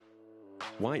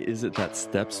Why is it that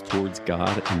steps towards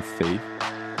God and faith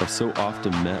are so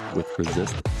often met with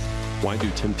resistance? Why do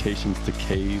temptations to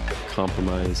cave,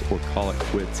 compromise, or call it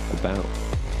quits abound?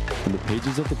 In the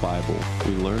pages of the Bible,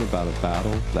 we learn about a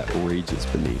battle that rages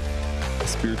beneath, a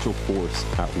spiritual force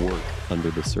at work under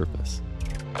the surface.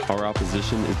 Our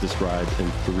opposition is described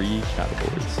in three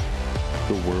categories: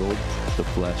 the world, the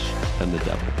flesh, and the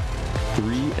devil.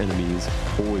 Three enemies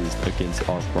poised against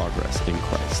our progress in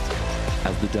Christ.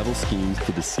 As the devil schemes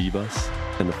to deceive us,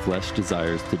 and the flesh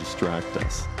desires to distract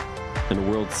us, and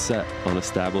a world set on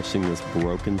establishing this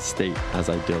broken state as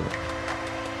idyllic,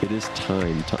 it is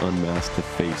time to unmask the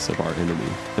face of our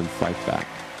enemy and fight back.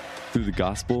 Through the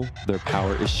gospel, their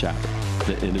power is shattered,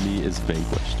 the enemy is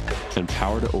vanquished, and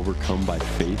power to overcome by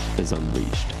faith is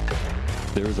unleashed.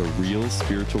 There is a real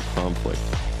spiritual conflict,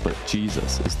 but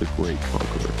Jesus is the great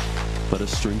conqueror. Let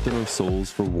us strengthen our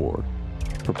souls for war,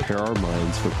 prepare our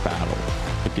minds for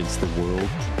battle against the world,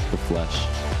 the flesh,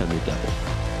 and the devil.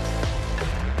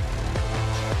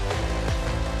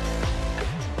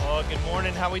 Oh, good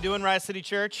morning. How we doing, Rise City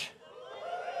Church?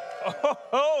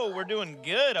 Oh, we're doing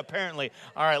good, apparently.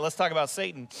 All right, let's talk about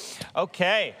Satan.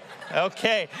 Okay. All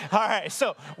right,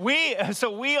 so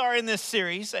we are in this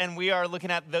series, and we are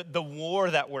looking at the war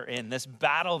that we're in, this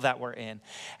battle that we're in.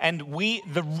 And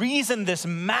the reason this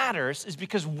matters is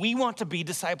because we want to be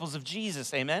disciples of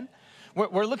Jesus, amen?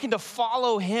 We're looking to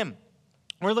follow him.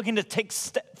 We're looking to take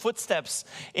footsteps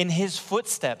in his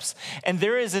footsteps. And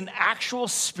there is an actual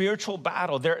spiritual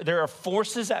battle. There are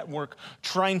forces at work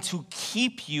trying to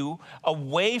keep you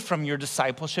away from your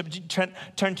discipleship,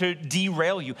 trying to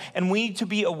derail you. And we need to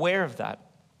be aware of that.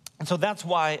 And so that's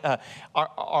why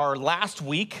our last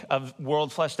week of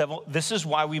World, Flesh, Devil, this is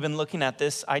why we've been looking at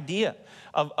this idea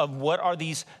of what are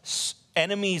these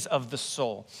enemies of the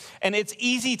soul. And it's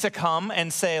easy to come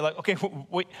and say, like, okay,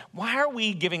 wait, why are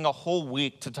we giving a whole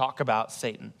week to talk about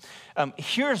Satan?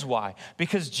 Here's why.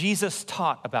 Because Jesus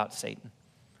taught about Satan.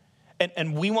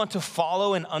 And we want to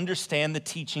follow and understand the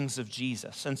teachings of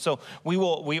Jesus. And so we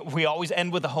always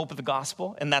end with the hope of the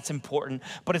gospel, and that's important.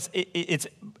 But it's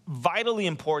vitally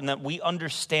important that we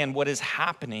understand what is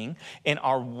happening in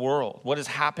our world, what is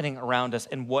happening around us,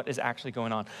 and what is actually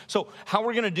going on. So how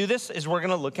we're going to do this is we're going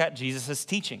to look at Jesus'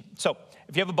 teaching. So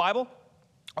if you have a Bible,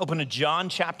 open to John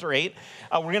chapter 8.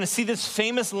 We're going to see this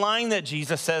famous line that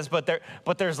Jesus says, but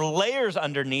there's layers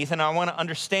underneath, and I want to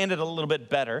understand it a little bit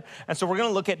better. And so we're going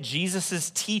to look at Jesus'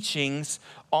 teachings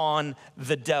on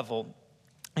the devil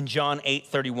in John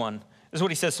 8:31. This is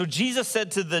what he says. So Jesus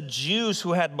said to the Jews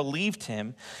who had believed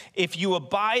him, "If you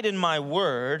abide in my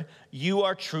word, you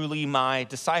are truly my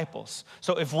disciples."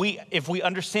 So if we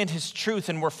understand his truth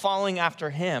and we're following after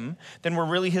him, then we're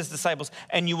really his disciples.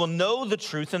 "And you will know the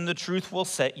truth, and the truth will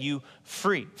set you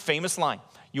free." Famous line.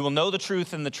 You will know the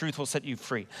truth, and the truth will set you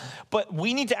free. But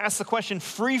we need to ask the question,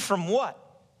 free from what?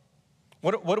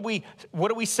 What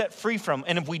do we set free from?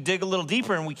 And if we dig a little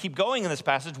deeper and we keep going in this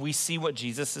passage, we see what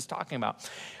Jesus is talking about.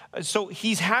 So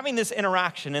he's having this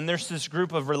interaction, and there's this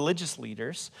group of religious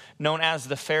leaders known as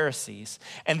the Pharisees,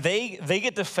 and they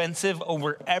get defensive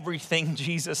over everything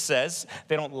Jesus says.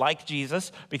 They don't like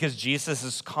Jesus because Jesus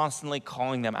is constantly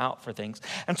calling them out for things.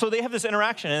 And so they have this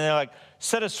interaction, and they're like,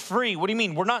 "Set us free. What do you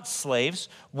mean? We're not slaves.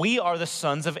 We are the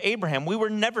sons of Abraham. We were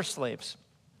never slaves."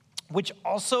 Which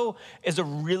also is a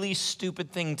really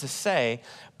stupid thing to say,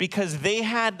 because they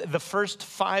had the first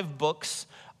 5 books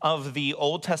of the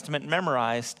Old Testament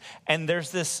memorized, and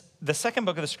the second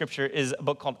book of the scripture is a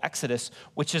book called Exodus,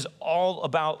 which is all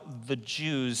about the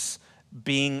Jews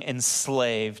being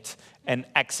enslaved and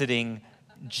exiting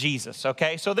Jesus,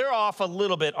 okay? So they're off a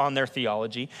little bit on their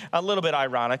theology, a little bit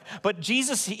ironic. But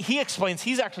Jesus, he explains,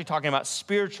 he's actually talking about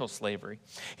spiritual slavery.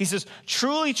 He says,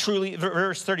 "Truly, truly,"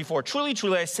 verse 34, "Truly,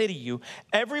 truly, I say to you,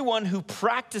 everyone who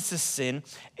practices sin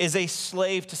is a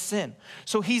slave to sin."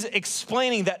 So he's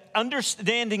explaining that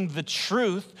understanding the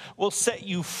truth will set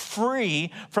you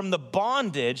free from the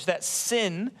bondage that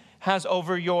sin has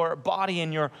over your body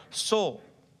and your soul.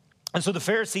 And so the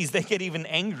Pharisees, they get even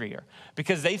angrier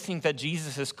because they think that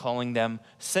Jesus is calling them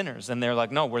sinners. And they're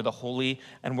like, "No, we're the holy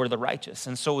and we're the righteous."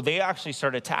 And so they actually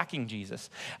start attacking Jesus.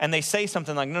 And they say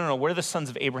something like, no, we're the sons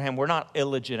of Abraham. We're not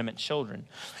illegitimate children.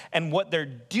 And what they're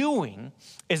doing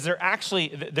is they're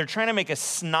trying to make a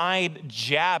snide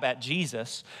jab at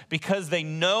Jesus because they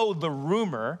know the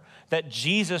rumor that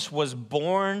Jesus was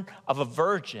born of a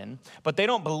virgin, but they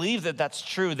don't believe that that's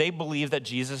true. They believe that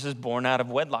Jesus is born out of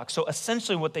wedlock. So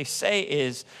essentially what they say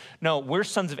is, no, we're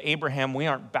sons of Abraham. We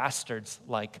aren't bastards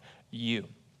like you.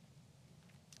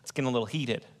 It's getting a little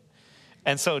heated.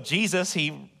 And so Jesus,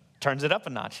 he turns it up a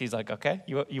notch. He's like, okay,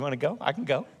 you want to go? I can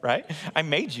go, right? I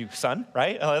made you, son,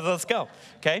 right? Let's go,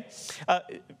 okay?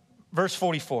 Verse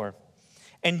 44,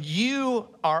 and you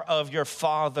are of your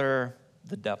father,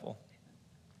 the devil,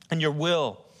 and your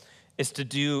will is to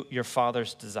do your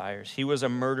father's desires. He was a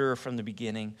murderer from the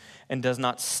beginning and does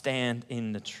not stand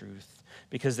in the truth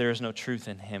because there is no truth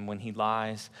in him. When he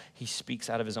lies, he speaks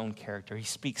out of his own character. He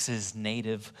speaks his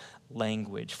native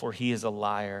language, for he is a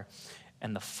liar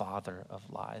and the father of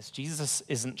lies. Jesus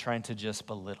isn't trying to just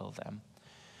belittle them.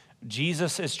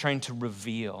 Jesus is trying to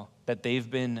reveal that they've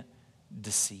been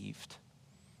deceived.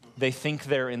 They think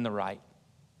they're in the right.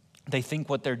 They think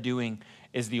what they're doing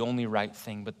is the only right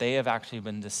thing, but they have actually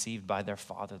been deceived by their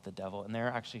father, the devil, and they're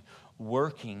actually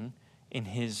working in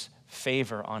his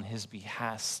favor on his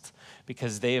behest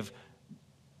because they have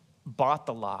bought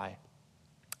the lie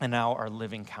and now are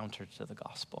living counter to the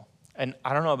gospel. And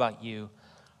I don't know about you,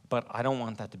 but I don't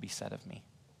want that to be said of me.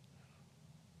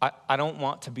 I don't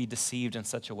want to be deceived in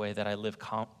such a way that I live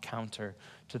counter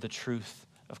to the truth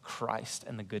of Christ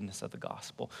and the goodness of the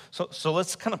gospel. So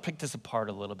let's kind of pick this apart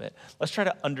a little bit. Let's try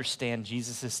to understand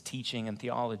Jesus' teaching and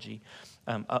theology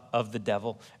of the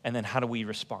devil, and then how do we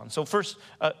respond? So first,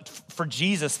 for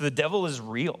Jesus, the devil is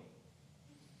real.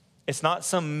 It's not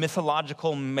some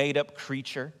mythological made-up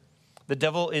creature. The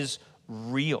devil is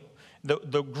real.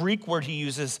 The Greek word he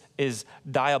uses is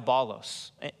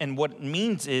diabolos, and what it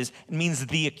means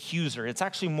the accuser. It's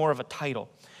actually more of a title.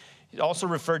 Also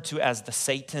referred to as the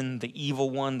Satan, the evil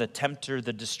one, the tempter,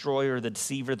 the destroyer, the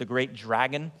deceiver, the great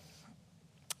dragon,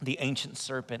 the ancient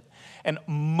serpent. And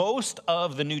most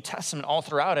of the New Testament, all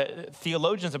throughout it,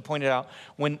 theologians have pointed out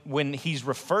when he's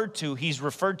referred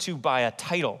to by a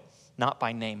title, not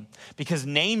by name. Because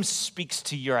name speaks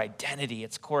to your identity.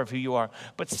 It's core of who you are.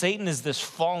 But Satan is this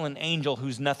fallen angel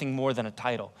who's nothing more than a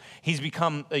title. He's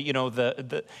become, he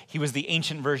was the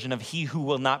ancient version of he who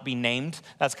will not be named.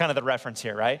 That's kind of the reference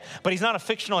here, right? But he's not a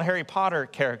fictional Harry Potter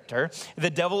character.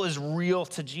 The devil is real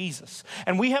to Jesus.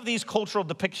 And we have these cultural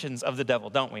depictions of the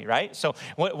devil, don't we, right? So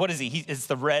what is he? It's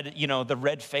the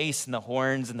red face and the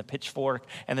horns and the pitchfork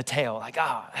and the tail. Like,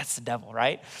 that's the devil,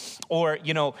 right? Or,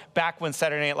 back when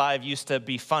Saturday Night Live used to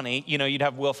be funny, you'd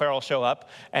have Will Ferrell show up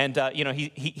and,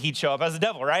 he'd show up as the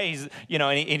devil, right?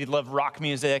 And he'd love rock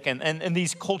music and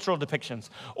these cultural depictions.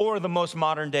 Or the most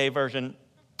modern day version,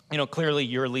 clearly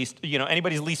your least,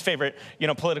 anybody's least favorite,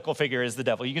 political figure is the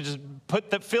devil. You can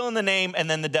just fill in the name and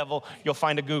then the devil, you'll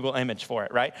find a Google image for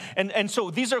it, right? And so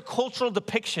these are cultural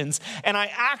depictions, and I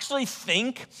actually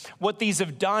think what these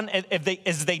have done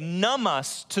is they numb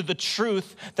us to the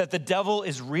truth that the devil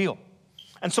is real.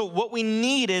 And so what we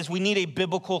need a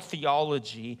biblical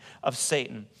theology of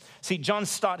Satan. See, John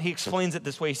Stott, he explains it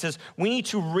this way. He says, we need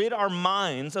to rid our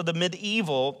minds of the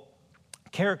medieval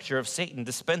character of Satan,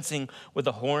 dispensing with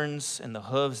the horns and the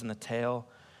hooves and the tail.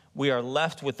 We are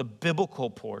left with the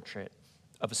biblical portrait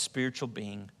of a spiritual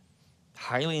being,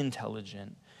 highly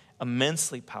intelligent,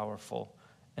 immensely powerful,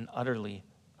 and utterly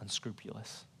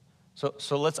unscrupulous.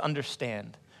 So let's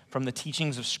understand from the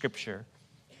teachings of Scripture,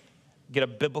 get a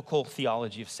biblical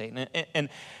theology of Satan. And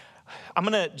I'm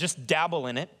going to just dabble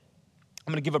in it.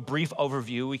 I'm going to give a brief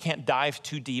overview. We can't dive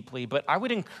too deeply, but I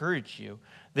would encourage you.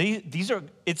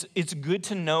 It's good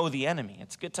to know the enemy.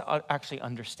 It's good to actually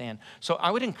understand. So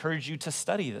I would encourage you to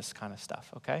study this kind of stuff,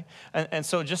 okay? And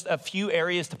so just a few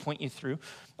areas to point you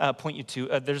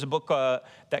to. There's a book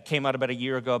that came out about a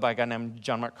year ago by a guy named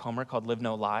John Mark Comer called Live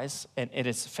No Lies, and it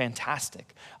is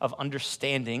fantastic of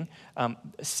understanding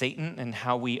Satan and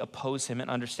how we oppose him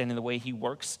and understanding the way he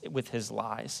works with his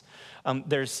lies.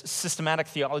 There's Systematic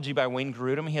Theology by Wayne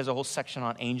Grudem. He has a whole section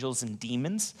on angels and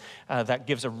demons that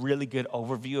gives a really good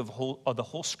overview of the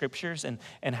whole scriptures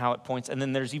and how it points. And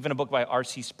then there's even a book by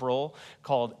R.C. Sproul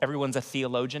called Everyone's a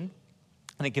Theologian,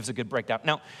 and it gives a good breakdown.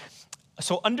 Now,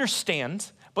 so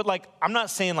understand, but I'm not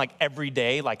saying every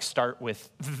day, start with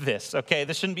this, okay?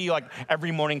 This shouldn't be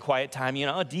every morning quiet time,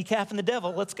 decaf and the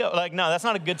devil, let's go. No, that's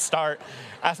not a good start.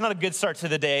 That's not a good start to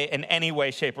the day in any way,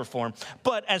 shape, or form.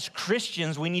 But as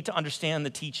Christians, we need to understand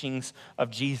the teachings of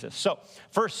Jesus. So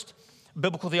first,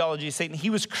 biblical theology of Satan. He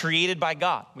was created by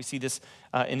God. We see this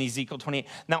in Ezekiel 28.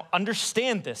 Now,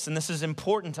 understand this, and this is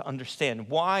important to understand.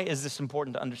 Why is this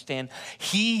important to understand?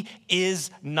 He is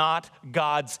not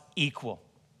God's equal.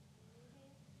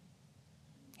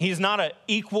 He is not an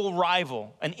equal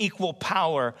rival, an equal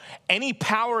power. Any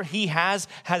power he has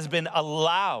been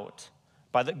allowed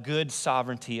by the good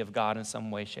sovereignty of God in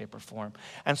some way, shape, or form.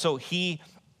 And so he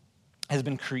has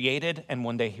been created, and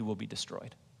one day he will be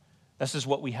destroyed. This is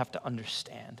what we have to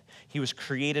understand. He was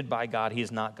created by God. He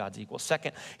is not God's equal.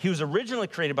 Second, he was originally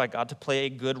created by God to play a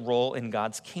good role in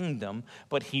God's kingdom,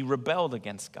 but he rebelled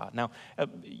against God. Now,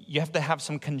 you have to have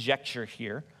some conjecture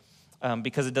here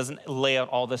because it doesn't lay out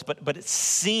all this, but it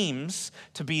seems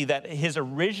to be that his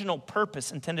original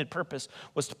purpose, intended purpose,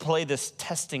 was to play this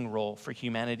testing role for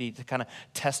humanity, to kind of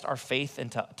test our faith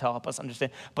and to help us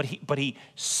understand. But he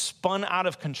spun out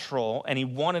of control, and he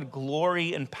wanted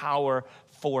glory and power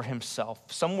for himself.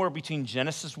 Somewhere between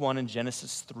Genesis 1 and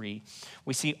Genesis 3,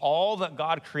 we see all that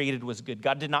God created was good.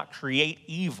 God did not create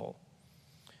evil,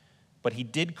 but he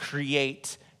did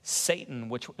create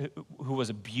Satan, who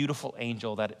was a beautiful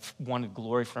angel that wanted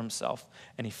glory for himself,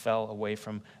 and he fell away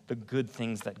from the good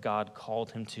things that God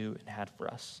called him to and had for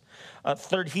us.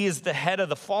 Third, he is the head of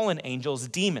the fallen angels,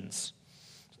 demons,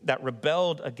 that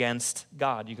rebelled against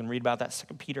God. You can read about that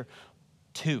 2 Peter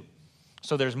 2.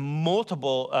 So there's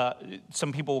multiple,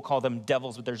 some people will call them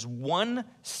devils, but there's one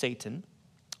Satan,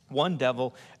 one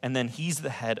devil, and then he's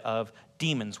the head of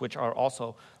demons, which are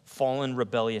also fallen,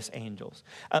 rebellious angels.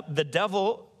 The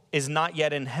devil is not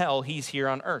yet in hell. He's here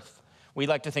on earth. We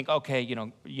like to think, okay,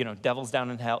 devil's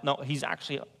down in hell. No, he's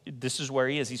actually, this is where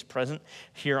he is. He's present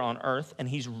here on earth, and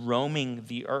he's roaming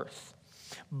the earth.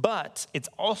 But it's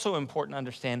also important to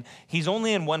understand he's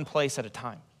only in one place at a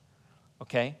time,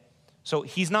 okay? So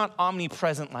he's not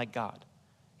omnipresent like God.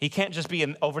 He can't just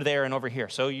be over there and over here.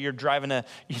 So you're driving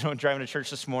to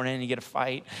church this morning and you get a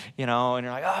fight, and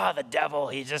you're like, the devil,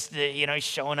 he just, he's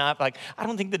showing up. Like, I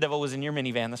don't think the devil was in your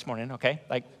minivan this morning, okay?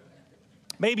 Like,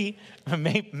 maybe,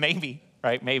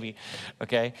 right? Maybe,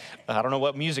 okay? I don't know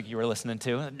what music you were listening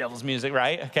to, the devil's music,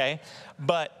 right? Okay?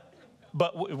 But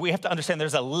we have to understand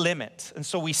there's a limit. And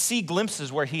so we see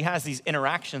glimpses where he has these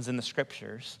interactions in the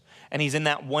scriptures, and he's in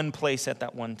that one place at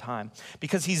that one time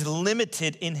because he's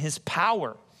limited in his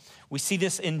power. We see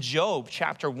this in Job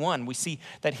chapter 1. We see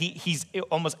that he's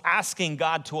almost asking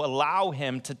God to allow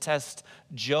him to test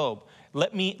Job.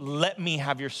 Let me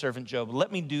have your servant Job.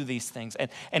 Let me do these things.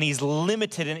 And he's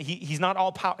limited, and he's not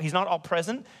all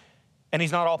present, and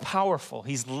he's not all powerful.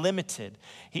 He's limited.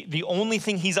 The only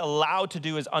thing he's allowed to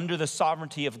do is under the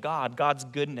sovereignty of God, God's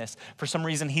goodness. For some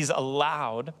reason, he's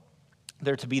allowed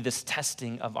there to be this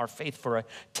testing of our faith for a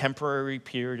temporary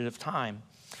period of time.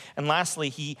 And lastly,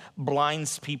 he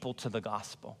blinds people to the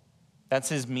gospel. That's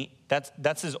his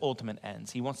ultimate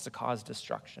ends. He wants to cause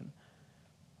destruction.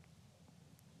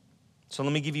 So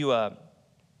let me give you a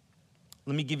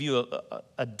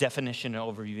definition and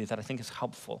overview that I think is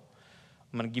helpful.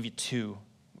 I'm going to give you two,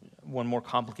 one more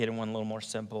complicated, one a little more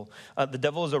simple. The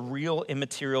devil is a real,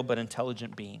 immaterial, but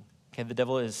intelligent being. Okay, the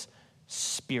devil is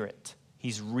spirit.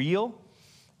 He's real,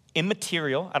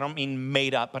 immaterial. I don't mean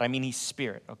made up, but I mean he's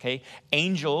spirit, okay?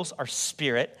 Angels are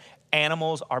spirit,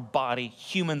 animals are body,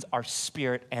 humans are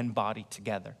spirit and body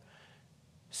together.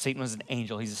 Satan was an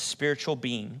angel. He's a spiritual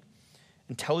being,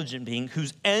 intelligent being,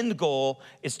 whose end goal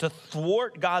is to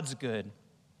thwart God's good,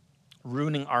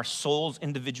 ruining our souls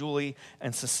individually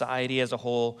and society as a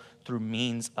whole through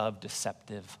means of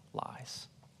deceptive lies.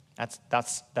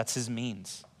 That's his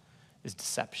means, is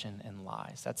deception and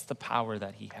lies. That's the power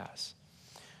that he has.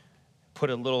 Put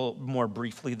a little more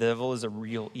briefly, the devil is a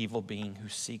real evil being who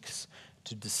seeks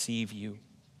to deceive you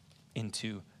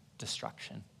into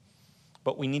destruction.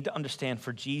 But we need to understand,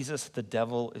 for Jesus, the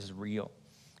devil is real.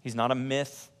 He's not a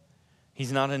myth.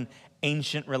 He's not an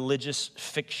ancient religious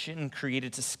fiction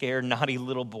created to scare naughty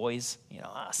little boys.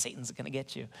 Satan's going to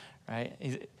get you,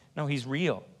 right? No, he's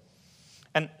real.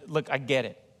 And look, I get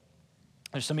it.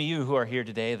 There's some of you who are here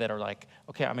today that are like,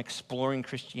 okay, I'm exploring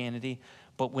Christianity,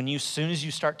 but as soon as you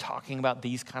start talking about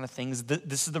these kind of things,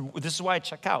 this is why I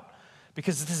check out,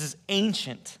 because this is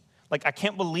ancient. Like, I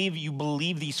can't believe you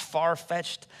believe these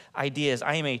far-fetched ideas.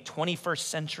 I am a 21st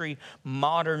century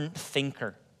modern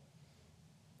thinker.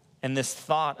 And this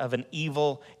thought of an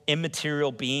evil,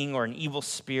 immaterial being or an evil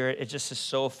spirit, it just is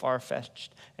so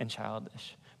far-fetched and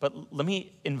childish. But let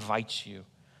me invite you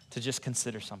to just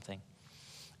consider something.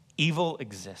 Evil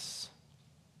exists.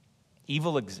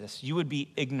 Evil exists. You would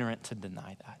be ignorant to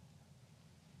deny that.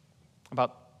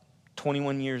 About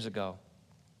 21 years ago,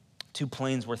 2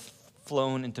 planes were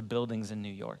flown into buildings in New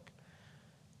York,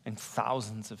 and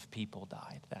thousands of people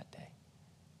died that day.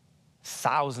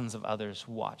 Thousands of others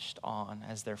watched on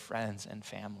as their friends and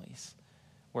families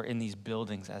were in these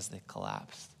buildings as they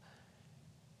collapsed.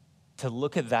 To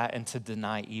look at that and to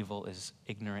deny evil is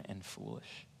ignorant and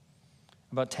foolish.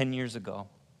 About 10 years ago,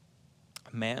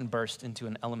 a man burst into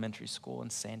an elementary school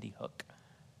in Sandy Hook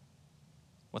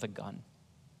with a gun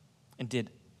and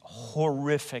did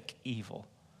horrific evil.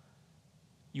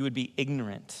 You would be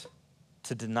ignorant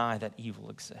to deny that evil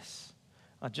exists.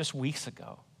 Just weeks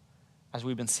ago, as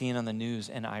we've been seeing on the news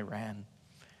in Iran,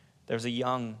 there's a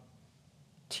young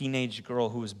teenage girl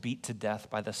who was beat to death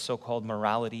by the so-called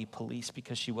morality police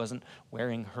because she wasn't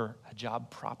wearing her hijab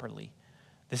properly.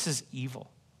 This is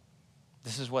evil.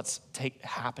 This is what's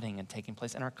happening and taking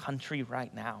place in our country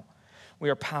right now. We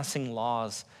are passing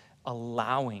laws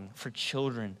allowing for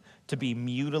children to be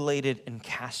mutilated and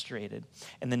castrated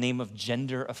in the name of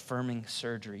gender-affirming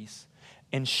surgeries,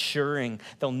 ensuring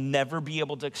they'll never be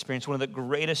able to experience one of the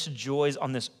greatest joys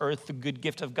on this earth, the good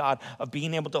gift of God, of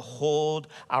being able to hold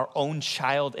our own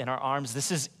child in our arms. This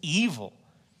is evil.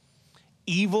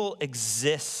 Evil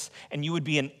exists, and you would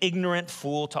be an ignorant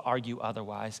fool to argue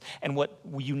otherwise. And what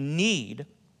you need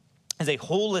is a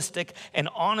holistic and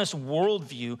honest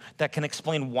worldview that can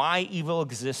explain why evil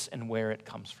exists and where it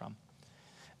comes from.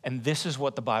 And this is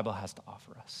what the Bible has to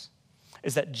offer us.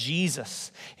 Is that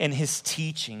Jesus and his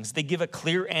teachings, they give a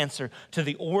clear answer to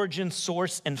the origin,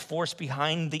 source, and force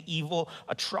behind the evil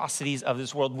atrocities of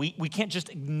this world. We can't just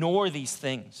ignore these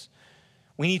things.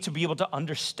 We need to be able to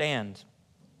understand.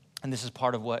 And this is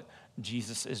part of what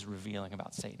Jesus is revealing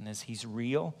about Satan, is he's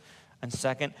real. And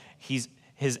second, his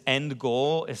end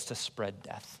goal is to spread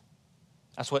death.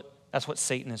 That's what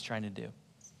Satan is trying to do.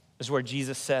 This is where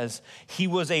Jesus says he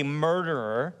was a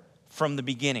murderer from the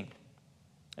beginning,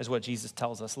 is what Jesus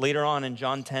tells us. Later on in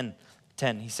John 10,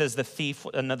 he says the thief,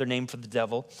 another name for the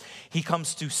devil, he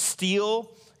comes to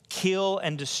steal, kill,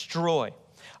 and destroy.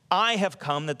 I have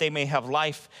come that they may have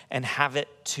life and have it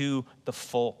to the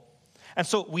full. And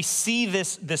so we see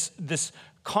this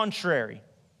contrary,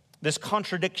 this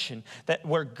contradiction, that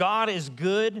where God is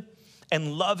good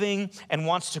and loving and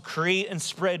wants to create and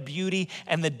spread beauty,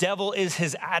 and the devil is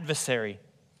his adversary,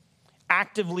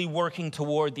 actively working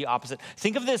toward the opposite.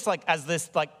 Think of this as this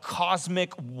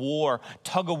cosmic war,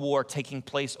 tug of war taking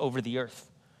place over the earth,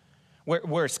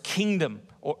 where it's kingdom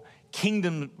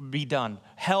be done,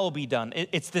 hell be done.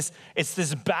 It's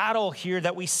this battle here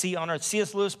that we see on earth.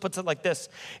 C.S. Lewis puts it like this.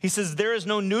 He says, there is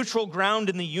no neutral ground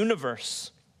in the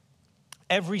universe.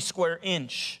 Every square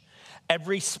inch,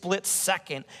 every split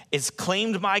second is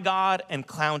claimed by God and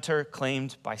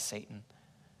counter-claimed by Satan.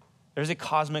 There's a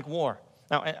cosmic war.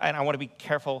 Now, and I want to be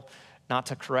careful not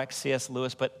to correct C.S.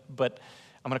 Lewis, but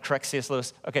I'm going to correct C.S.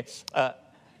 Lewis. Okay,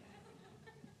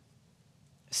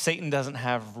 Satan doesn't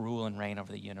have rule and reign over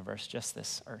the universe, just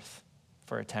this earth,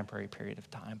 for a temporary period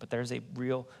of time. But there's a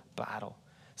real battle.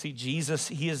 See, Jesus,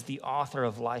 he is the author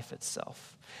of life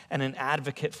itself and an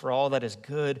advocate for all that is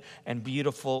good and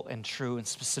beautiful and true, and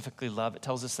specifically love. It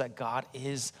tells us that God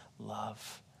is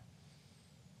love.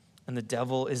 And the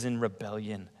devil is in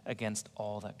rebellion against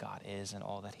all that God is and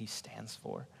all that he stands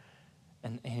for.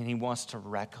 And he wants to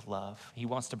wreck love. He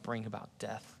wants to bring about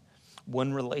death.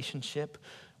 One relationship,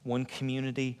 one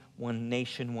community, one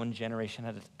nation, one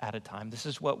generation at a time. This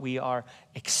is what we are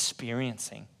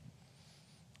experiencing.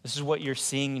 This is what you're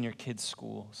seeing in your kids'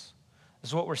 schools.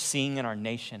 This is what we're seeing in our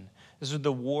nation. This is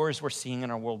the wars we're seeing in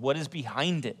our world. What is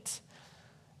behind it?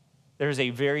 There's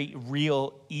a very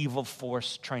real evil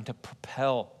force trying to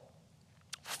propel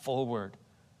forward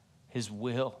his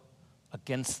will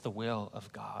against the will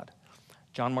of God.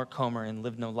 John Mark Comer in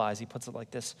Live No Lies, he puts it like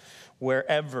this: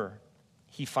 wherever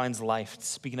he finds life,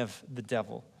 speaking of the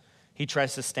devil, he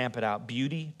tries to stamp it out.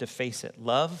 Beauty, deface it.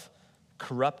 Love,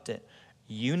 corrupt it.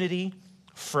 Unity,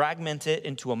 fragment it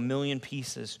into a million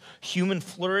pieces. Human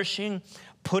flourishing,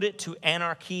 put it to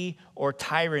anarchy or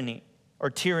tyranny.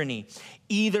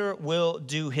 Either will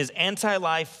do. His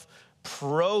anti-life,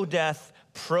 pro-death,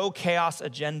 pro-chaos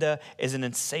agenda is an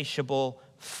insatiable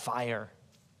fire.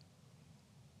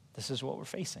 This is what we're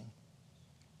facing,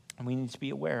 and we need to be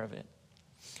aware of it.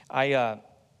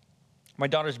 My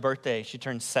daughter's birthday, she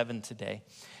turned 7 today,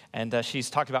 and she's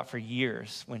talked about for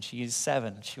years when she's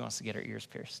 7, she wants to get her ears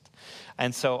pierced.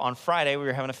 And so on Friday, we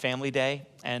were having a family day,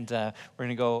 and we're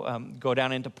going to go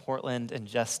down into Portland and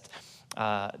just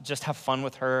have fun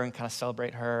with her and kind of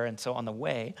celebrate her. And so on the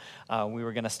way, we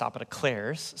were going to stop at a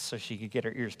Claire's so she could get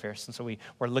her ears pierced. And so we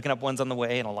were looking up ones on the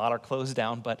way, and a lot are closed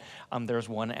down, but there was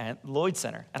one at Lloyd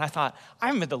Center. And I thought, I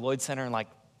haven't been to Lloyd Center in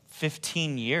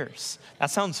 15 years. That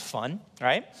sounds fun,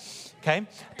 right? Okay.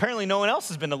 Apparently no one else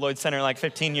has been to Lloyd Center in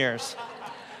 15 years.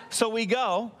 So we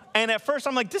go, and at first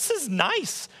I'm like, this is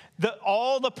nice.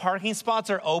 All the parking spots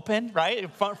are open, right?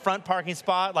 Front parking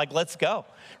spot, let's go,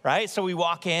 right? So we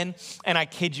walk in, and I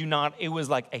kid you not, it was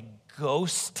like a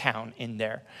ghost town in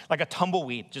there. Like a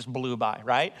tumbleweed just blew by,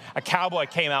 right? A cowboy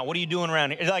came out. What are you doing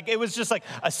around here? It was just like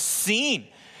a scene.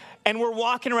 And we're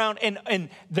walking around, and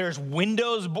there's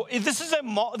windows. This is a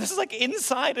mall. This is like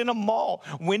inside in a mall.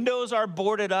 Windows are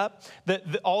boarded up.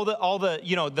 All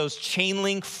the those chain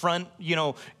link front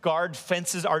guard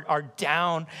fences are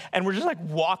down, and we're just like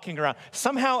walking around.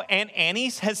 Somehow Aunt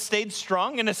Annie's has stayed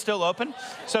strong and is still open.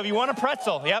 So if you want a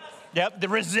pretzel, Yep, the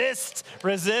resist.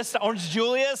 Orange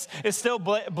Julius is still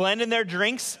blending their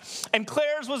drinks. And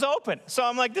Claire's was open. So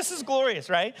I'm like, this is glorious,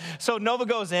 right? So Nova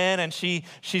goes in and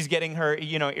she's getting her,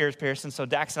 ears pierced. And so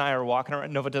Dax and I are walking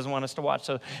around. Nova doesn't want us to watch.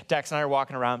 So Dax and I are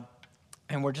walking around.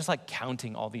 And we're just like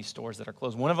counting all these stores that are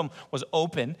closed. One of them was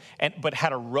open, but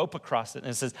had a rope across it.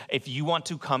 And it says, if you want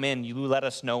to come in, you let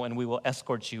us know and we will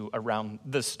escort you around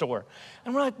the store.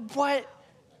 And we're like, what?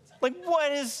 Like,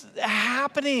 what is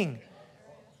happening?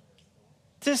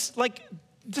 This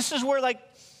is where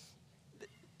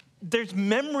there's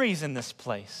memories in this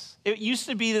place. It used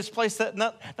to be this place that,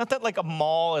 not that like a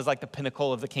mall is like the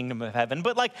pinnacle of the kingdom of heaven,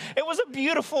 but like it was a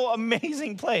beautiful,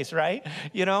 amazing place, right?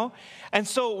 And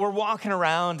so we're walking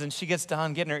around and she gets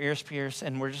done getting her ears pierced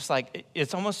and we're just like,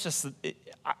 it's almost just,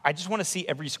 I just want to see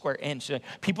every square inch.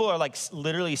 People are like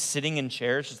literally sitting in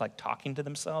chairs, just like talking to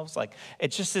themselves. Like it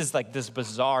just is like this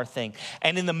bizarre thing.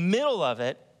 And in the middle of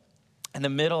it, in the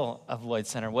middle of Lloyd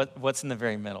Center, what's in the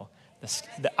very middle?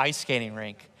 The ice skating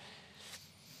rink.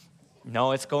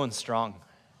 No, it's going strong.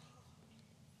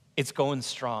 It's going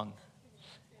strong.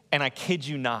 And I kid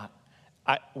you not,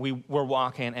 we're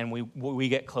walking and we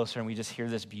get closer and we just hear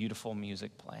this beautiful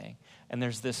music playing. And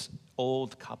there's this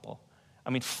old couple. I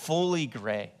mean, fully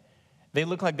gray. They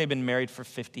look like they've been married for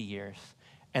 50 years.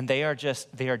 And they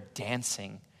are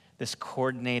dancing this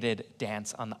coordinated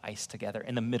dance on the ice together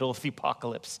in the middle of the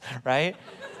apocalypse, right?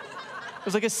 It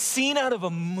was like a scene out of a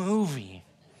movie.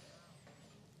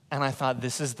 And I thought,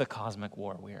 this is the cosmic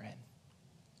war we're in.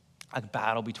 A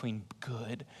battle between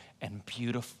good and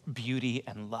beauty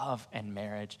and love and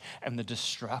marriage and the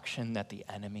destruction that the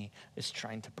enemy is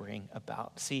trying to bring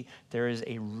about. See, there is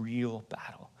a real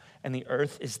battle. And the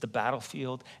earth is the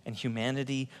battlefield, and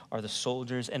humanity are the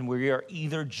soldiers, and we are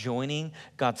either joining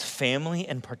God's family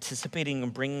and participating in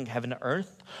bringing heaven to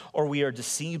earth, or we are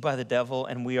deceived by the devil,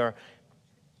 and we are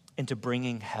into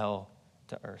bringing hell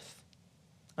to earth.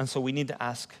 And so we need to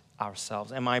ask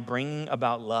ourselves, am I bringing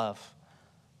about love?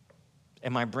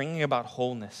 Am I bringing about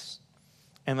wholeness?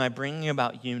 Am I bringing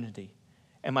about unity?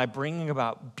 Am I bringing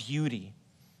about beauty?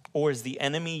 Or is the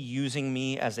enemy using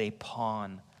me as a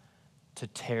pawn to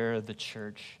tear the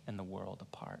church and the world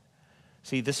apart?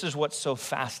 See, this is what's so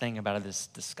fascinating about this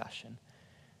discussion.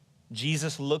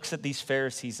 Jesus looks at these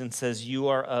Pharisees and says, you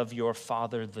are of your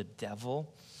father, the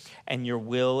devil, and your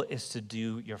will is to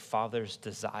do your father's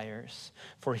desires,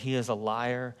 for he is a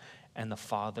liar and the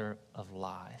father of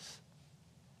lies.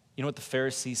 You know what the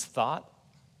Pharisees thought?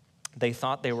 They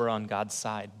thought they were on God's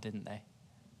side, didn't they?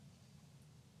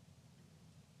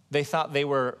 They thought they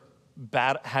were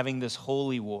having this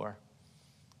holy war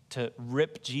to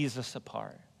rip Jesus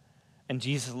apart. And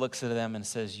Jesus looks at them and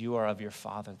says, you are of your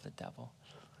father, the devil.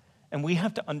 And we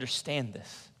have to understand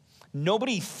this.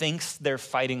 Nobody thinks they're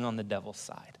fighting on the devil's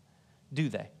side, do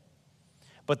they?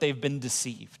 But they've been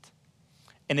deceived.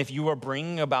 And if you are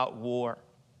bringing about war,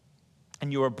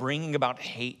 and you are bringing about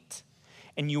hate,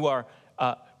 and you are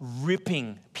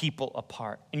ripping people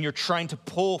apart, and you're trying to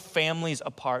pull families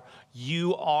apart,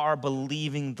 you are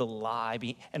believing the lie.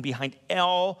 And behind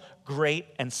all great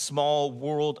and small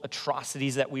world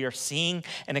atrocities that we are seeing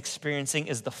and experiencing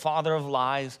is the father of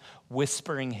lies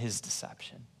whispering his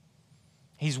deception.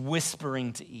 He's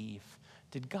whispering to Eve,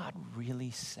 did God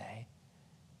really say?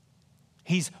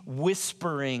 He's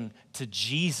whispering to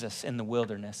Jesus in the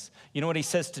wilderness. You know what he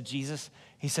says to Jesus?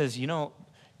 He says,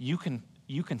 you can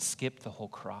skip the whole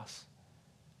cross.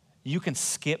 You can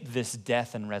skip this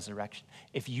death and resurrection.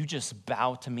 If you just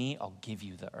bow to me, I'll give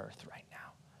you the earth right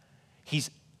now. He's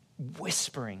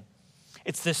whispering.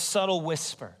 It's this subtle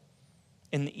whisper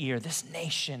in the ear. This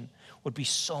nation would be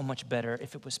so much better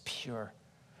if it was pure.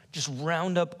 Just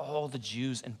round up all the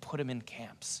Jews and put them in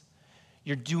camps.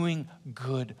 You're doing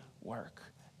good work.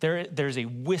 There's a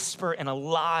whisper and a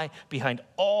lie behind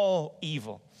all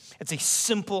evil. It's a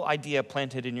simple idea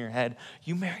planted in your head.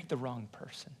 You married the wrong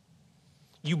person.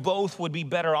 You both would be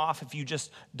better off if you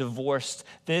just divorced.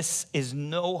 This is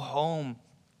no home,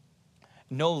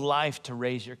 no life to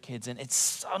raise your kids in. It's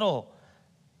subtle.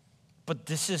 But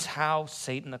this is how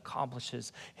Satan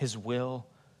accomplishes his will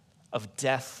of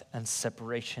death and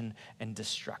separation and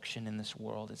destruction in this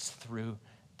world. It's through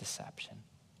deception.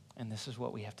 And this is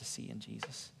what we have to see in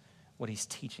Jesus. What he's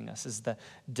teaching us is the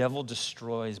devil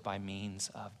destroys by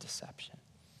means of deception.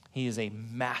 He is a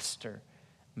master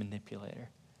manipulator.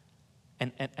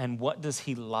 And what does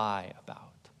he lie about?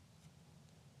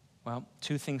 Well,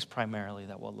 two things primarily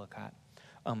that we'll look at.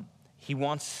 He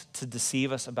wants to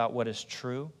deceive us about what is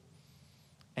true,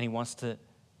 and he wants to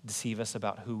deceive us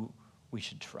about who we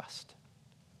should trust.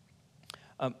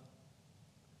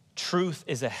 Truth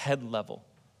is a head level.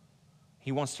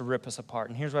 He wants to rip us apart.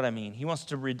 And here's what I mean. He wants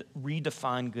to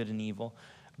redefine good and evil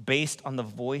based on the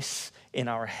voice in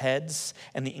our heads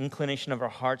and the inclination of our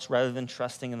hearts rather than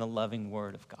trusting in the loving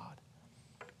word of God.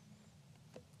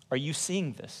 Are you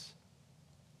seeing this?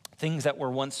 Things that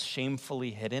were once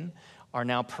shamefully hidden are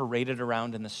now paraded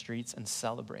around in the streets and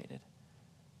celebrated.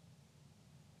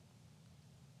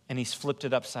 And he's flipped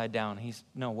it upside down.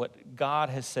 What God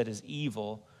has said is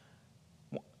evil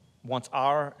wants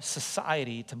our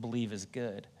society to believe is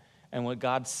good. And what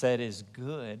God said is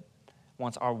good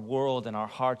wants our world and our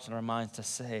hearts and our minds to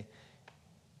say,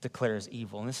 declares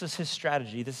evil. And this is his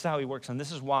strategy. This is how he works. And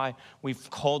this is why we've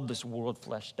called this world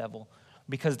flesh devil,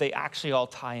 because they actually all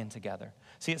tie in together.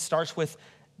 See, it starts with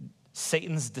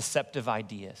Satan's deceptive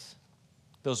ideas,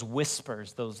 those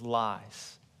whispers, those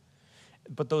lies.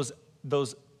 But those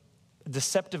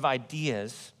deceptive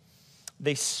ideas,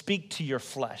 they speak to your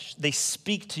flesh. They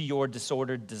speak to your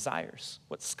disordered desires,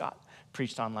 what Scott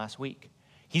preached on last week.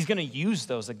 He's going to use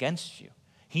those against you.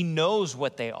 He knows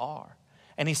what they are.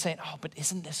 And he's saying, oh, but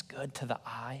isn't this good to the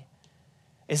eye?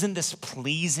 Isn't this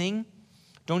pleasing?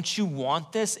 Don't you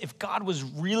want this? If God was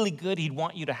really good, he'd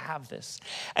want you to have this.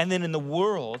 And then in the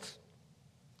world,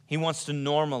 he wants to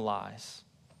normalize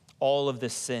all of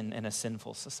this sin in a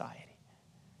sinful society.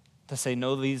 To say,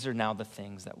 no, these are now the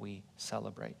things that we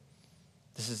celebrate.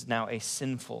 This is now a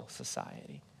sinful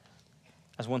society.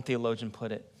 As one theologian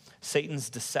put it, Satan's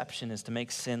deception is to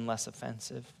make sin less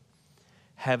offensive,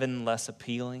 heaven less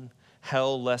appealing,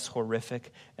 hell less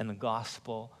horrific, and the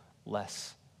gospel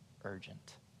less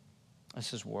urgent.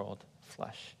 This is world,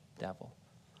 flesh, devil.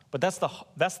 But that's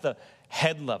the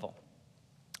head level.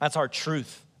 That's our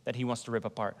truth that he wants to rip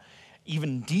apart.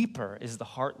 Even deeper is the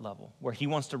heart level, where he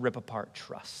wants to rip apart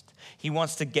trust. He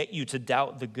wants to get you to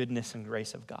doubt the goodness and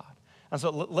grace of God. And so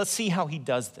let's see how he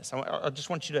does this. I just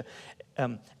want you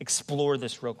to explore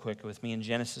this real quick with me in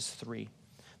Genesis 3.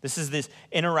 This is this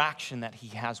interaction that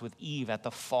he has with Eve at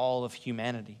the fall of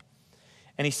humanity.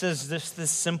 And he says this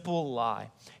simple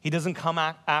lie. He doesn't come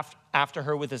after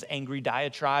her with his angry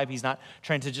diatribe. He's not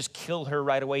trying to just kill her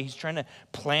right away. He's trying to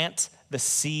plant the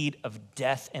seed of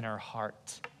death in her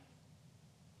heart.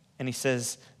 And he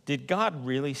says, did God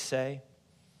really say,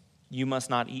 you must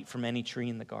not eat from any tree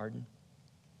in the garden?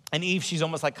 And Eve, she's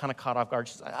almost like kind of caught off guard.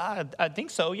 She's like, I think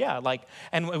so, yeah.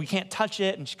 And we can't touch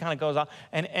it. And she kind of goes on.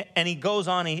 And he goes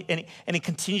on and he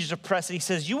continues to press it. He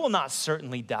says, you will not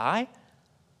certainly die.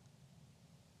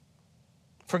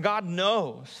 For God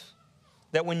knows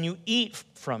that when you eat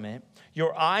from it,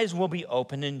 your eyes will be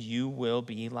opened and you will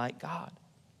be like God.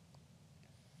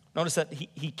 Notice that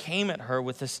he came at her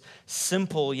with this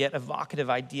simple yet evocative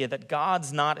idea that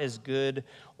God's not as good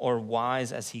or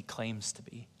wise as he claims to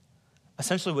be.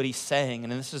 Essentially what he's saying,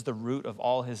 and this is the root of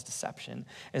all his deception,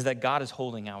 is that God is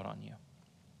holding out on you.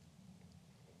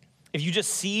 If you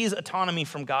just seize autonomy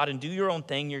from God and do your own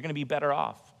thing, you're going to be better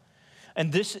off.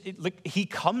 And he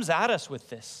comes at us with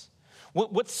this.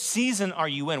 What season are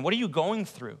you in? What are you going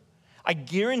through? I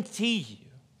guarantee you,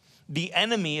 the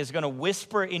enemy is going to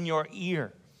whisper in your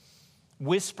ear,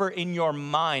 whisper in your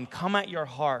mind, come at your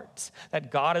heart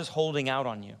that God is holding out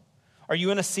on you. Are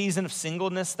you in a season of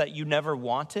singleness that you never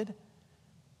wanted?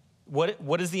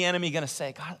 What is the enemy going to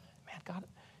say? God,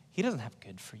 he doesn't have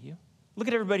good for you. Look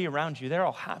at everybody around you. They're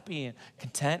all happy and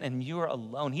content, and you are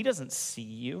alone. He doesn't see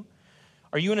you.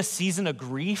 Are you in a season of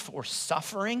grief or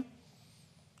suffering?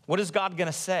 What is God going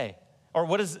to say? Or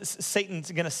what is Satan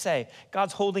going to say?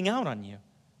 God's holding out on you.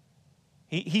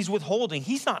 He's withholding.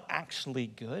 He's not actually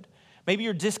good. Maybe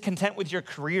you're discontent with your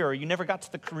career, or you never got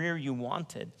to the career you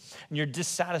wanted, and you're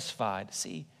dissatisfied.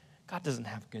 See, God doesn't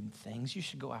have good things. You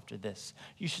should go after this.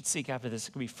 You should seek after this.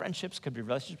 It could be friendships, could be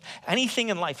relationships, anything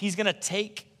in life. He's going to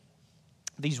take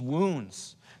these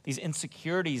wounds, these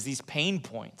insecurities, these pain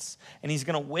points, and he's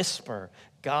going to whisper,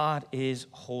 God is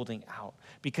holding out.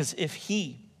 Because if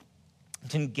he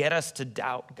can get us to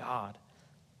doubt God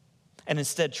and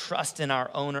instead trust in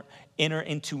our own inner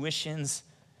intuitions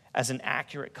as an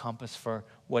accurate compass for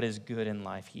what is good in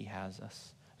life, he has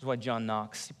us. That's why John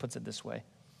Knox, he puts it this way.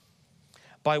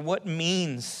 By what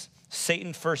means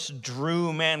Satan first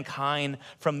drew mankind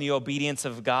from the obedience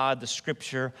of God, the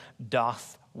scripture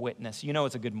doth witness. You know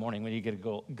it's a good morning when you get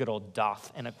a good old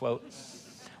doth in a quote.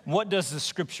 What does the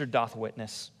scripture doth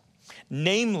witness?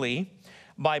 Namely,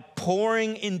 by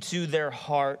pouring into their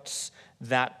hearts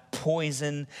that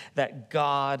poison that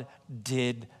God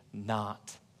did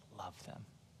not love them.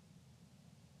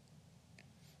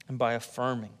 And by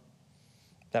affirming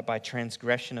that by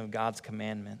transgression of God's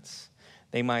commandments,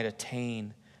 they might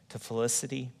attain to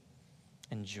felicity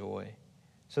and joy,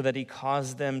 so that he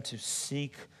caused them to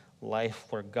seek life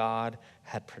where God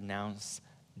had pronounced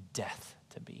death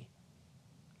to be.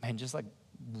 Man, just like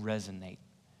resonate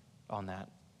on that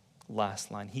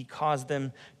last line. He caused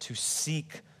them to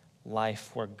seek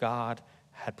life where God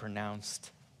had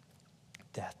pronounced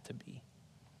death to be.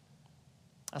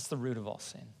 That's the root of all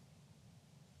sin.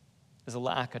 Is a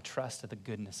lack of trust of the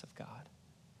goodness of God.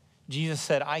 Jesus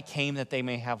said, I came that they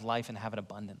may have life and have it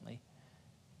abundantly.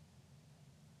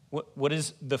 What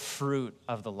is the fruit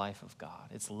of the life of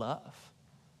God? It's love.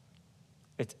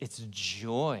 It's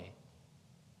joy.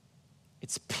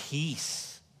 It's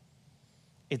peace.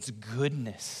 It's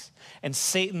goodness. And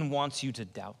Satan wants you to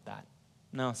doubt that.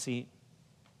 No, see,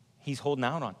 he's holding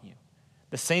out on you.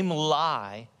 The same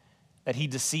lie that he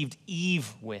deceived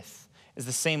Eve with is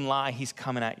the same lie he's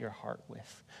coming at your heart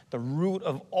with. The root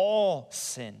of all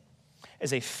sin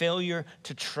is a failure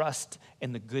to trust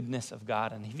in the goodness of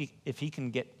God. And if he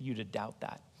can get you to doubt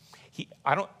that, he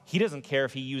doesn't care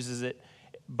if he uses it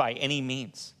by any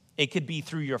means. It could be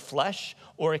through your flesh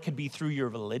or it could be through your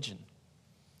religion.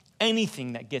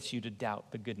 Anything that gets you to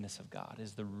doubt the goodness of God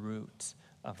is the root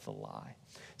of the lie.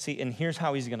 See, and here's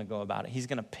how he's going to go about it. He's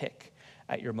going to pick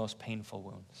at your most painful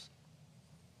wounds.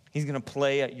 He's going to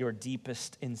play at your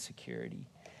deepest insecurity,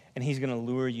 and he's going to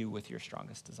lure you with your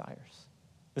strongest desires.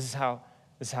 This is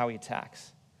how he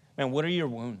attacks. Man, what are your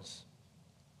wounds?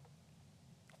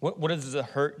 What is the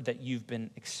hurt that you've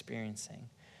been experiencing?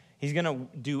 He's going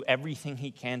to do everything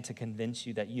he can to convince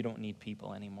you that you don't need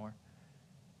people anymore.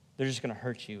 They're just going to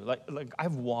hurt you. Like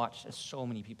I've watched as so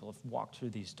many people have walked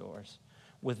through these doors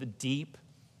with deep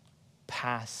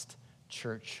past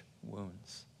church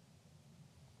wounds.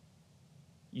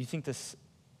 You think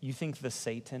the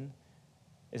Satan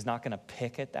is not going to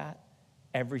pick at that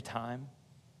every time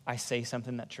I say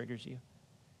something that triggers you?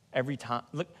 Every time.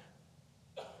 Look,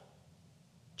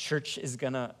 church is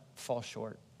going to fall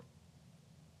short.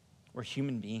 We're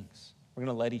human beings. We're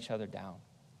going to let each other down.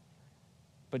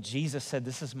 But Jesus said,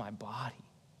 this is my body.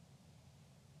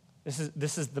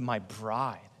 This is my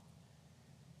bride.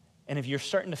 And if you're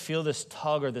starting to feel this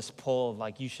tug or this pull of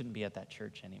like you shouldn't be at that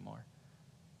church anymore,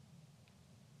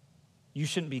 you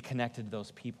shouldn't be connected to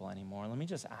those people anymore, let me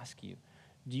just ask you,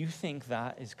 do you think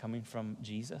that is coming from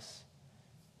Jesus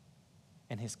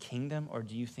and his kingdom, or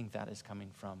do you think that is coming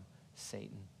from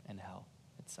Satan and hell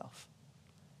itself?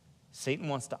 Satan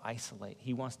wants to isolate.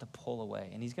 He wants to pull away,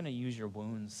 and he's going to use your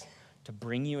wounds to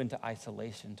bring you into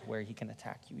isolation to where he can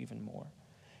attack you even more.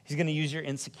 He's going to use your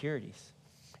insecurities.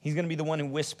 He's going to be the one who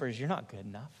whispers, you're not good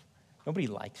enough. Nobody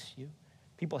likes you.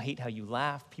 People hate how you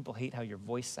laugh. People hate how your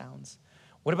voice sounds.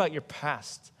 What about your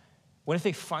past? What if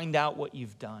they find out what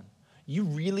you've done? You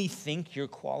really think you're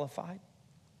qualified?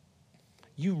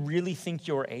 You really think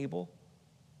you're able?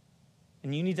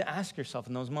 And you need to ask yourself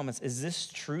in those moments, is this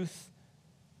truth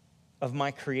of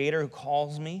my Creator who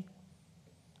calls me?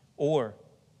 Or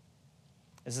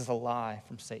is this a lie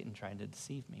from Satan trying to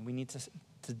deceive me? We need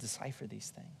to decipher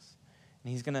these things.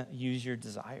 And he's going to use your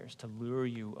desires to lure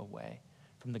you away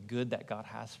from the good that God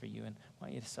has for you and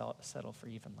want you to settle for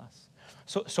even less.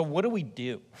 So what do we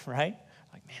do, right?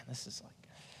 Like, man, this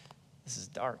is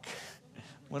dark.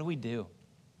 What do we do?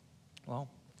 Well,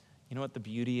 you know what the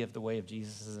beauty of the way of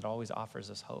Jesus is? It always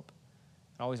offers us hope.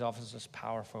 It always offers us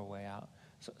power for a way out.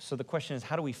 So the question is,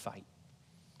 how do we fight?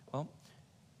 Well,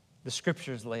 the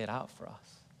scriptures lay it out for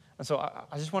us. And so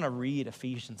I just want to read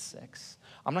Ephesians 6.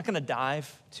 I'm not going to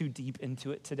dive too deep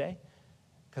into it today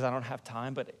because I don't have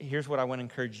time, but here's what I want to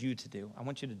encourage you to do. I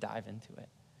want you to dive into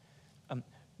it.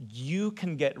 You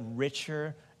can get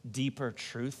richer, deeper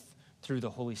truth through the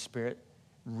Holy Spirit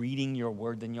reading your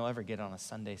word than you'll ever get on a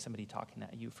Sunday, somebody talking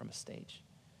at you from a stage.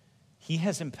 He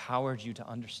has empowered you to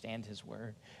understand his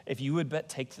word. If you would but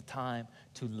take the time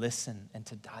to listen and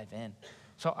to dive in.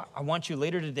 So I want you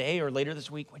later today or later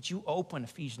this week, would you open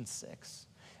Ephesians 6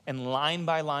 and line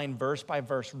by line, verse by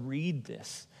verse, read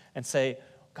this and say,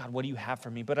 God, what do you have for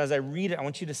me? But as I read it, I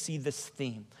want you to see this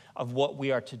theme of what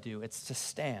we are to do. It's to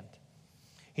stand.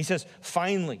 He says,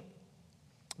 finally,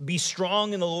 be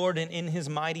strong in the Lord and in his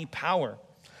mighty power.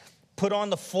 Put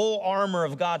on the full armor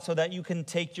of God so that you can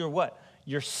take your what?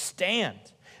 Your stand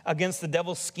against the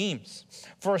devil's schemes.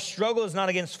 For our struggle is not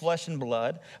against flesh and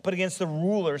blood, but against the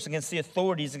rulers, against the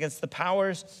authorities, against the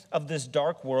powers of this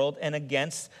dark world, and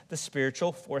against the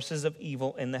spiritual forces of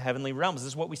evil in the heavenly realms. This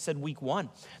is what we said week 1,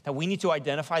 that we need to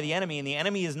identify the enemy, and the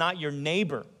enemy is not your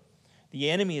neighbor. The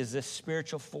enemy is this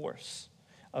spiritual force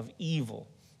of evil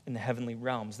in the heavenly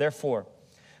realms. Therefore,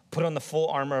 put on the full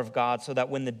armor of God so that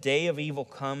when the day of evil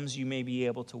comes, you may be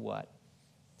able to what?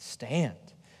 Stand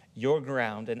your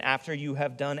ground. And after you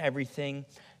have done everything,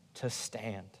 to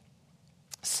stand.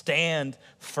 Stand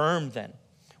firm then,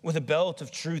 with a belt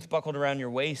of truth buckled around your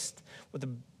waist, with a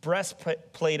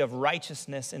breastplate of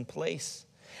righteousness in place,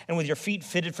 and with your feet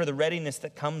fitted for the readiness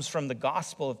that comes from the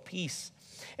gospel of peace.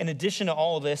 In addition to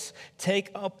all this, take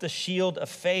up the shield of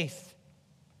faith,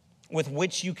 with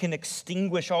which you can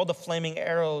extinguish all the flaming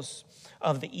arrows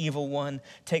of the evil one.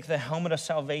 Take the helmet of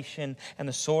salvation and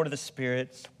the sword of the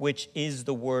Spirit, which is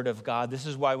the word of God. This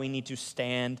is why we need to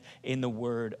stand in the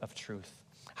word of truth.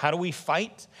 How do we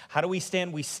fight? How do we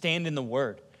stand? We stand in the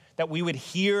word. That we would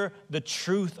hear the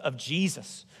truth of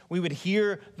Jesus. We would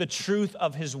hear the truth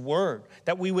of his word.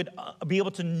 That we would be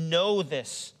able to know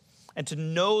this and to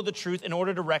know the truth in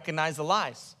order to recognize the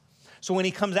lies. So when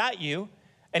he comes at you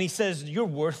and he says, you're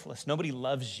worthless, nobody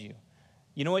loves you,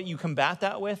 you know what you combat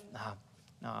that with?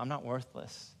 No, I'm not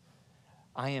worthless.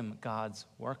 I am God's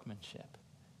workmanship.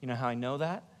 You know how I know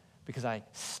that? Because I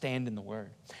stand in the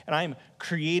word. And I am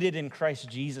created in Christ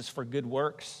Jesus for good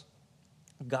works.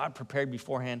 God prepared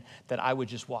beforehand that I would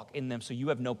just walk in them. So you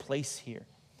have no place here.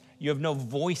 You have no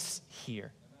voice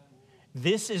here.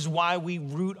 This is why we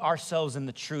root ourselves in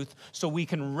the truth, so we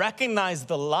can recognize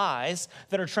the lies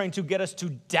that are trying to get us to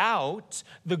doubt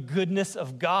the goodness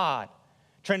of God,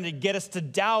 trying to get us to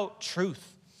doubt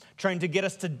truth, trying to get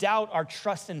us to doubt our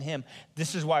trust in him.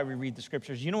 This is why we read the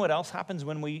scriptures. You know what else happens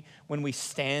when we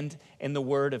stand in the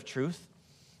word of truth?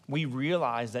 We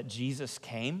realize that Jesus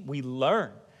came. We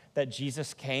learn that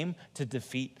Jesus came to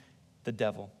defeat the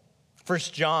devil. 1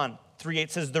 John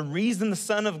 3:8 says, the reason the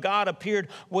Son of God appeared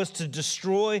was to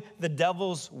destroy the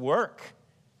devil's work.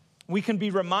 We can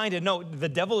be reminded, no, the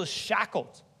devil is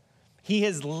shackled. He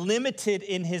is limited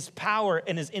in his power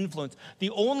and his influence.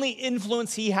 The only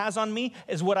influence he has on me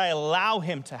is what I allow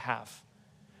him to have.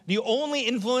 The only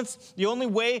influence, the only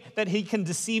way that he can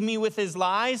deceive me with his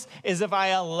lies is if I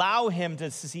allow him to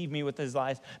deceive me with his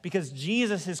lies, because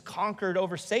Jesus has conquered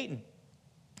over Satan.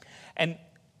 And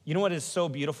you know what is so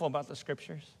beautiful about the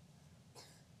scriptures?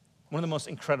 One of the most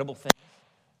incredible things,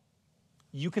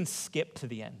 you can skip to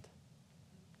the end.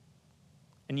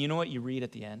 And you know what you read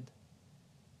at the end?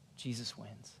 Jesus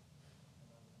wins.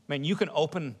 Man, you can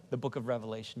open the book of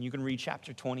Revelation. You can read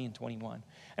chapter 20 and 21.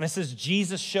 And it says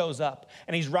Jesus shows up,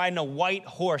 and he's riding a white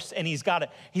horse, and he's got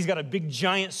a big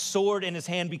giant sword in his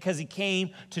hand because he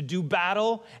came to do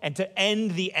battle and to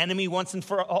end the enemy once and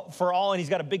for all. And he's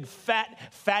got a big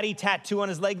fatty tattoo on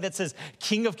his leg that says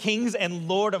King of Kings and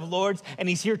Lord of Lords. And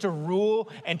he's here to rule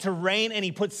and to reign. And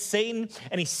he puts Satan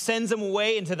and he sends him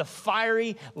away into the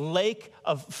fiery lake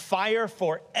of fire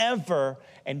forever.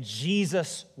 And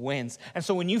Jesus wins. And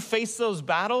so when you face those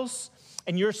battles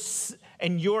and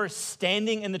you're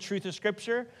standing in the truth of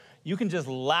Scripture, you can just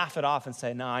laugh it off and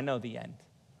say, no, I know the end.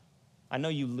 I know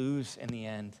you lose in the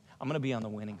end. I'm going to be on the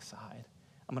winning side.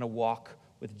 I'm going to walk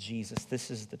with Jesus.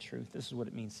 This is the truth. This is what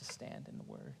it means to stand in the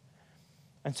Word.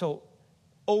 And so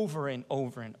over and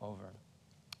over and over,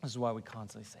 this is why we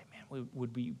constantly say, man,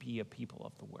 would we be a people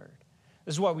of the Word?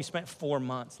 This is why we spent 4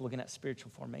 months looking at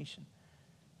spiritual formation.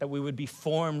 That we would be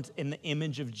formed in the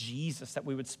image of Jesus, that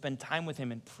we would spend time with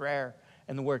him in prayer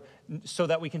and the word, so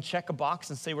that we can check a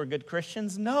box and say we're good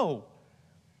Christians? No.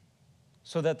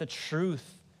 So that the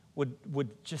truth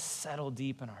would just settle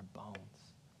deep in our bones.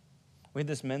 We had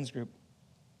this men's group,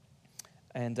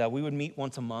 and we would meet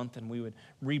once a month, and we would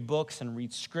read books and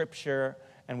read scripture,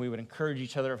 and we would encourage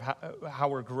each other of how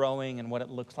we're growing and what it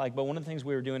looks like. But one of the things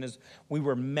we were doing is we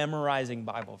were memorizing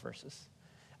Bible verses.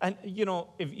 And, you know,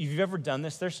 if you've ever done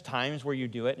this, there's times where you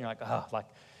do it and you're like,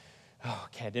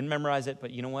 okay, I didn't memorize it, but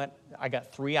you know what? I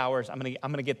got 3 hours. I'm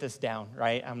gonna get this down,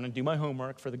 right? I'm gonna do my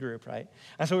homework for the group, right?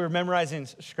 And so we were memorizing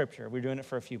scripture. We were doing it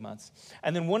for a few months.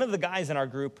 And then one of the guys in our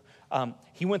group,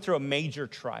 he went through a major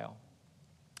trial.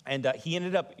 And he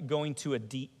ended up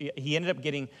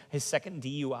getting his second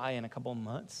DUI in a couple of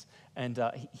months. And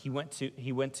he went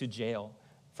to jail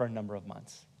for a number of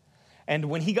months. And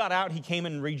when he got out, he came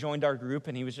and rejoined our group,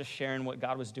 and he was just sharing what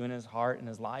God was doing in his heart and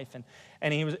his life.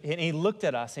 And he looked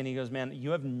at us, and he goes, man,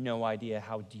 you have no idea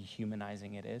how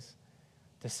dehumanizing it is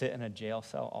to sit in a jail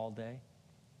cell all day,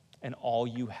 and all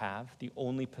you have, the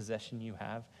only possession you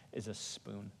have, is a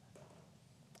spoon.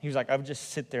 He was like, I would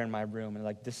just sit there in my room, and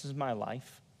like, this is my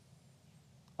life.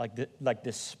 Like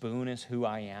this spoon is who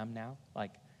I am now.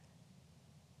 Like,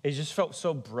 it just felt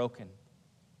so broken.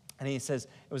 And he says,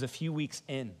 it was a few weeks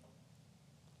in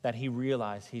that he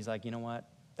realized, he's like, you know what?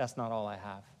 That's not all I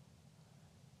have.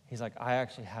 He's like, I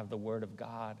actually have the word of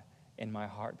God in my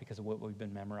heart because of what we've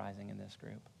been memorizing in this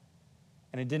group.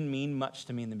 And it didn't mean much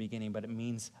to me in the beginning, but it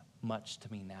means much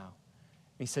to me now.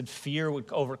 He said, fear would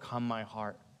overcome my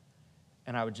heart.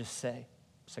 And I would just say,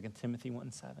 2 Timothy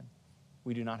 1:7,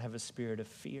 we do not have a spirit of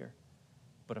fear,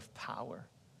 but of power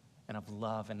and of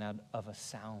love and of a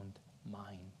sound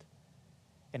mind.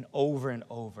 And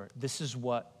over, this is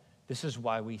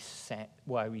why we stand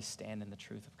in the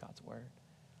truth of God's word.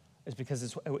 It's because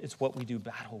it's what we do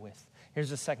battle with. Here's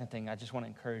the second thing I just want to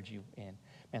encourage you in.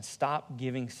 Man, stop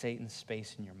giving Satan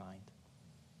space in your mind.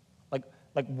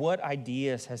 Like what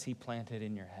ideas has he planted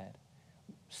in your head?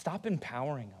 Stop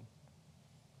empowering him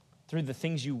through the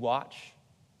things you watch,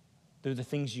 through the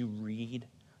things you read,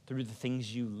 through the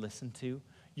things you listen to.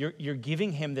 You're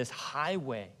giving him this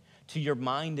highway to your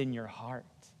mind and your heart.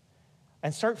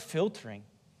 And start filtering.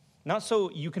 Not so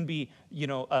you can be,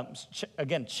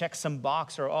 check some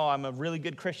box or, I'm a really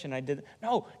good Christian, I did.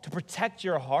 No, to protect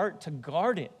your heart, to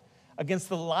guard it against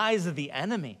the lies of the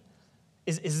enemy.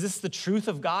 Is this the truth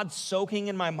of God soaking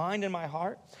in my mind and my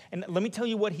heart? And let me tell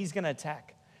you what he's going to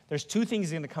attack. There's two things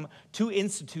he's going to come, two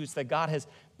institutes that God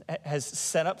has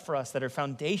set up for us that are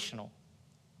foundational.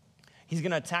 He's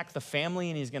going to attack the family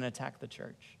and he's going to attack the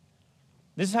church.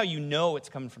 This is how you know it's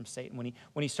coming from Satan,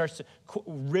 when he starts to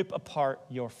rip apart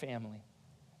your family.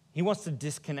 He wants to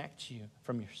disconnect you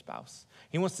from your spouse.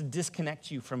 He wants to disconnect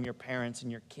you from your parents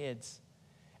and your kids.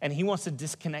 And he wants to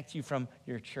disconnect you from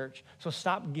your church. So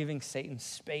stop giving Satan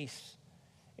space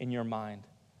in your mind.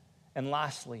 And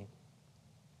lastly,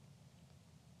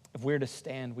 if we're to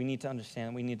stand, we need to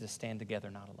understand we need to stand together,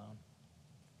 not alone.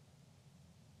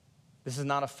 This is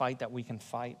not a fight that we can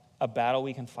fight, a battle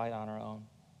we can fight on our own.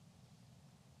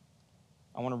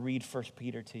 I want to read 1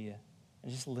 Peter to you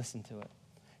and just listen to it.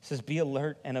 It says, be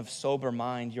alert and of sober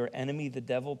mind. Your enemy, the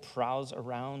devil, prowls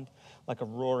around like a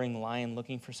roaring lion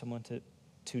looking for someone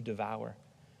to devour.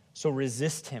 So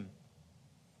resist him,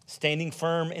 standing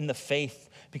firm in the faith,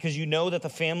 because you know that the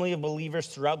family of believers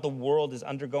throughout the world is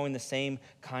undergoing the same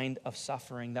kind of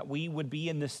suffering, that we would be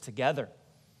in this together,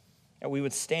 that we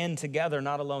would stand together,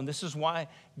 not alone. This is why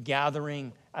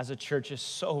gathering as a church is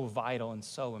so vital and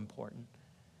so important.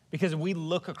 Because we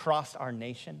look across our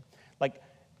nation, like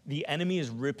the enemy is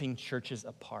ripping churches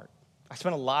apart. I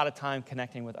spent a lot of time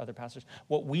connecting with other pastors.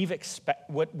 What we've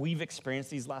experienced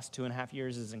these last 2.5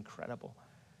 years is incredible.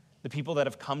 The people that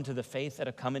have come to the faith, that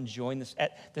have come and joined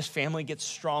this family gets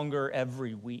stronger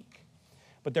every week.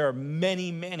 But there are many,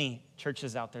 many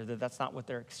churches out there that's not what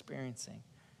they're experiencing.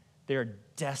 They are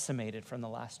decimated from the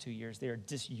last 2 years. They are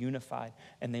disunified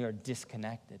and they are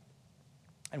disconnected.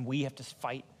 And we have to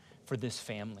fight for this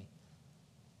family,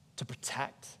 to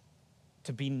protect,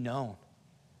 to be known,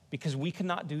 because we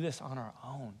cannot do this on our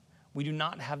own. We do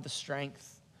not have the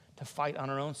strength to fight on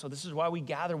our own. So this is why we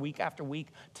gather week after week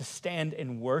to stand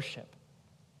in worship.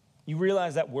 You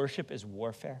realize that worship is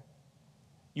warfare?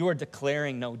 You are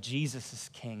declaring, no, Jesus is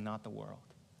king, not the world.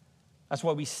 That's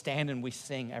why we stand and we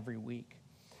sing every week.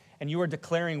 And you are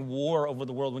declaring war over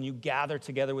the world when you gather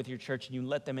together with your church and you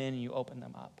let them in and you open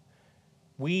them up.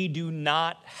 We do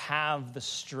not have the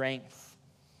strength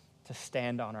to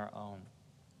stand on our own.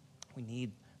 We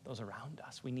need those around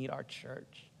us. We need our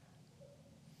church.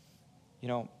 You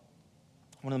know,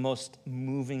 one of the most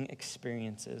moving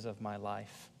experiences of my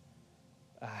life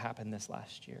happened this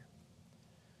last year.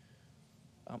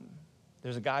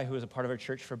 There's a guy who was a part of our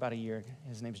church for about a year.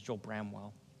 His name's Joel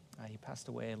Bramwell. He passed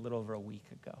away a little over a week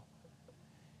ago.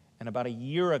 And about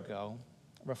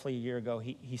roughly a year ago,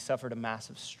 he suffered a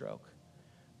massive stroke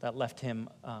that left him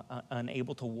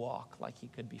unable to walk like he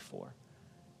could before.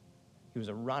 He was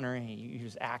a runner, and he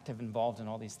was active, involved in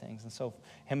all these things. And so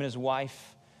him and his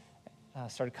wife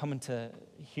started coming to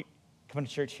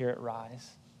church here at Rise.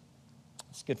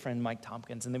 His good friend Mike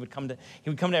Tompkins, and he would come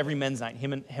to every men's night.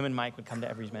 Him and Mike would come to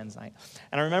every men's night.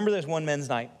 And I remember there's one men's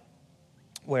night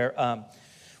where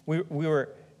we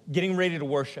were getting ready to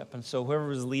worship, and so whoever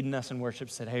was leading us in worship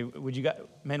said, "Hey, would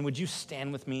you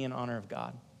stand with me in honor of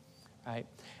God?" Right?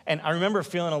 And I remember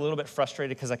feeling a little bit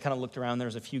frustrated because I kind of looked around. There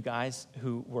was a few guys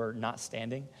who were not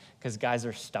standing because guys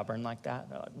are stubborn like that.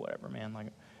 They're like, whatever, man. Like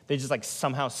they just like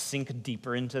somehow sink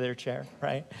deeper into their chair,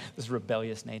 right? This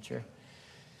rebellious nature.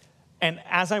 And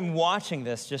as I'm watching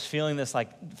this, just feeling this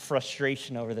like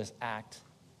frustration over this act,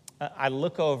 I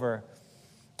look over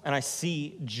and I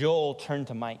see Joel turn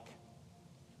to Mike.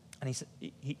 And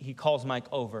he calls Mike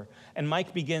over. And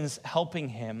Mike begins helping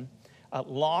him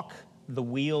lock the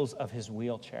wheels of his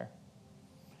wheelchair.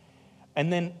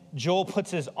 And then Joel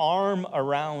puts his arm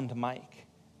around Mike.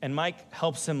 And Mike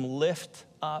helps him lift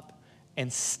up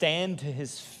and stand to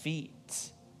his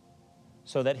feet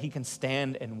so that he can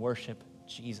stand and worship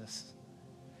Jesus.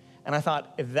 And I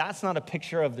thought, if that's not a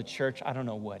picture of the church, I don't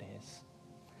know what is.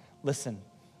 Listen,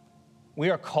 we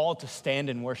are called to stand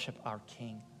and worship our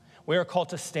King. We are called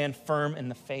to stand firm in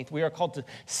the faith. We are called to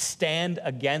stand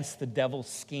against the devil's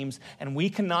schemes, and we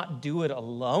cannot do it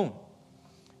alone.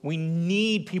 We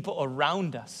need people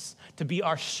around us to be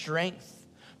our strength,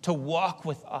 to walk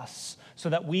with us so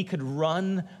that we could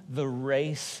run the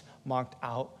race marked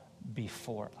out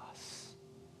before us.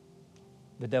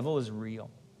 The devil is real,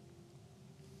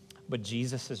 but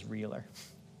Jesus is realer.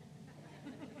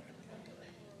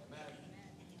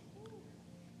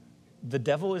 The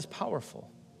devil is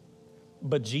powerful,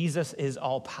 but Jesus is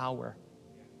all power.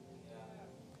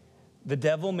 The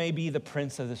devil may be the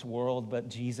prince of this world, but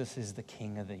Jesus is the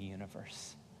king of the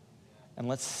universe. And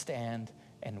let's stand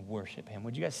and worship him.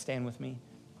 Would you guys stand with me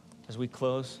as we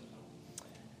close?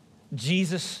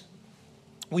 Jesus,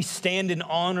 we stand in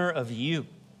honor of you,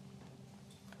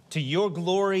 to your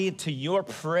glory, to your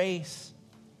praise.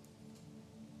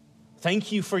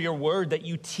 Thank you for your word that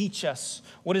you teach us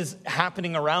what is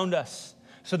happening around us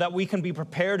so that we can be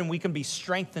prepared and we can be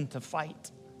strengthened to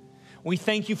fight. We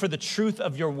thank you for the truth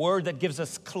of your word that gives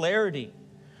us clarity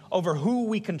over who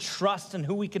we can trust and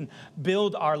who we can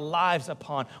build our lives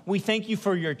upon. We thank you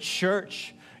for your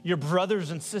church, your brothers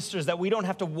and sisters, that we don't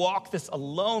have to walk this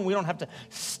alone. We don't have to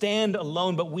stand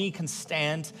alone, but we can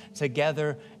stand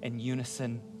together in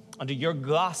unison under your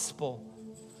gospel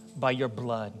by your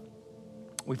blood.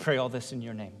 We pray all this in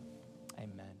your name.